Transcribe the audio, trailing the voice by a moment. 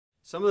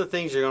Some of the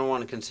things you're going to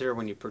want to consider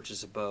when you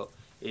purchase a boat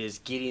is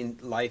getting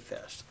life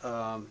vests.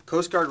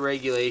 Coast Guard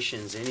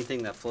regulations,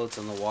 anything that floats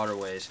on the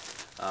waterways,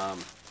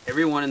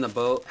 everyone in the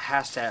boat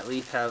has to at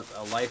least have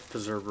a life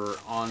preserver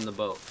on the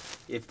boat.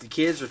 If the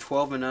kids are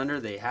 12 and under,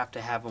 they have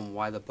to have them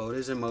while the boat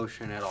is in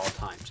motion at all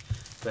times.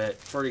 But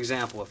for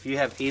example, if you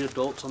have 8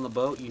 adults on the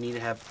boat, you need to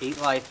have 8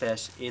 life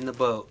vests in the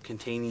boat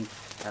containing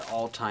at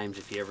all times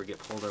if you ever get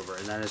pulled over,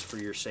 and that is for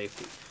your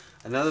safety.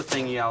 Another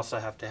thing you also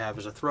have to have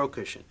is a throw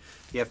cushion.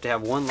 You have to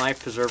have one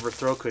life preserver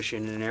throw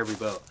cushion in every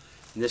boat.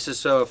 And this is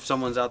so if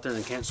someone's out there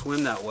and can't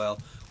swim that well,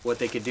 what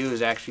they could do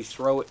is actually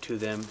throw it to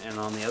them, and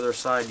on the other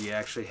side you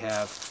actually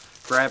have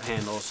grab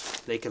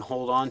handles. They can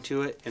hold on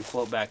to it and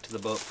float back to the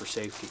boat for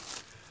safety.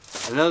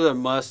 Another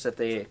must that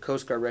the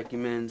Coast Guard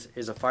recommends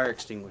is a fire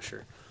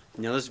extinguisher.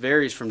 Now this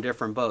varies from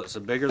different boats. The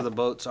bigger the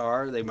boats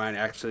are, they might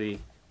actually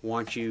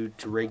want you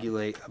to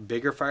regulate a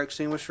bigger fire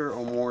extinguisher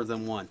or more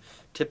than one.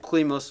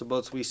 Typically most of the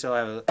boats we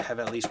sell have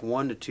at least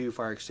 1 to 2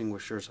 fire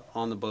extinguishers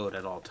on the boat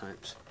at all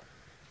times.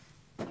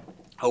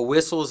 A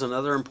whistle is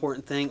another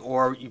important thing,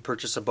 or you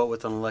purchase a boat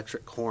with an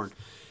electric horn.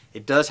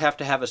 It does have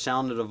to have a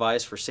sound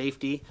device for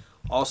safety.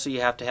 Also you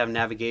have to have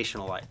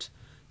navigational lights.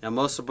 Now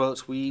most of the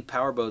boats,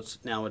 power boats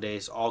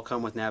nowadays, all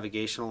come with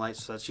navigational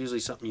lights, so that's usually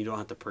something you don't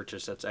have to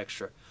purchase, that's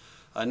extra.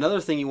 Another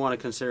thing you want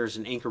to consider is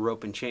an anchor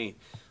rope and chain.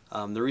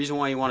 The reason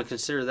why you want to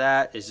consider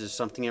that is if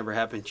something ever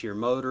happened to your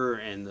motor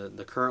and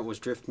the current was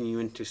drifting you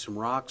into some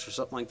rocks or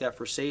something like that,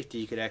 for safety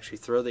you could actually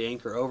throw the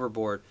anchor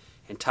overboard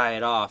and tie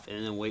it off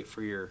and then wait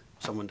for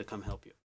someone to come help you.